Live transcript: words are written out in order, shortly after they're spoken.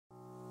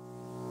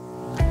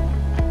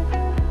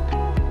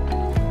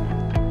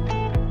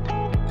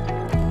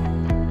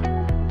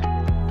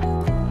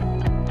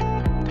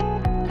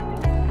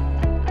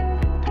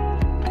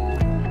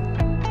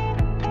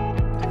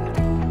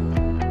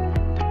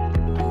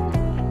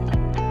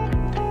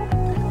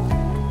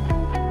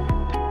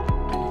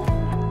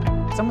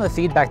Some of the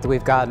feedback that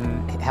we've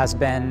gotten has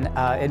been,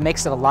 it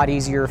makes it a lot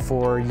easier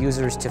for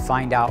users to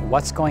find out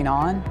what's going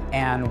on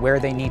and where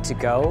they need to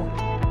go.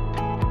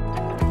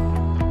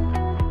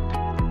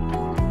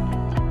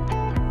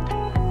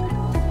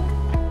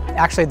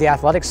 Actually, the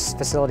athletics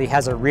facility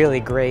has a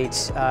really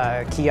great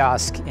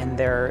kiosk in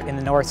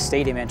the North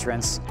Stadium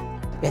entrance.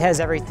 It has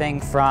everything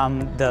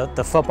from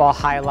the football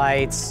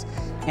highlights,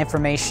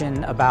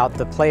 information about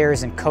the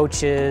players and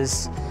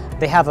coaches.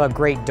 They have a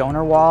great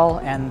donor wall,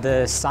 and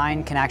the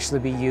sign can actually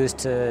be used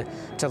to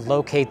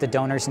locate the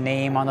donor's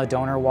name on the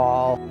donor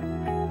wall.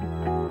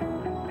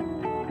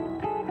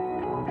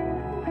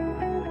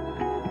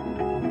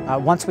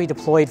 Once we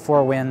deployed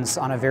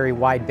 4Winds on a very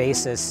wide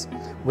basis,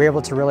 we were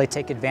able to really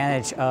take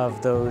advantage of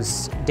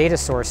those data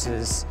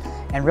sources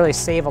and really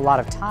save a lot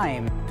of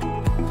time.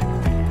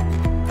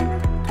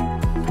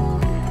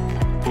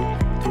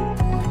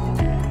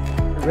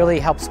 It really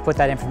helps put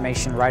that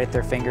information right at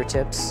their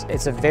fingertips.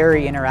 It's a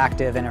very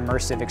interactive and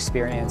immersive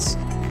experience.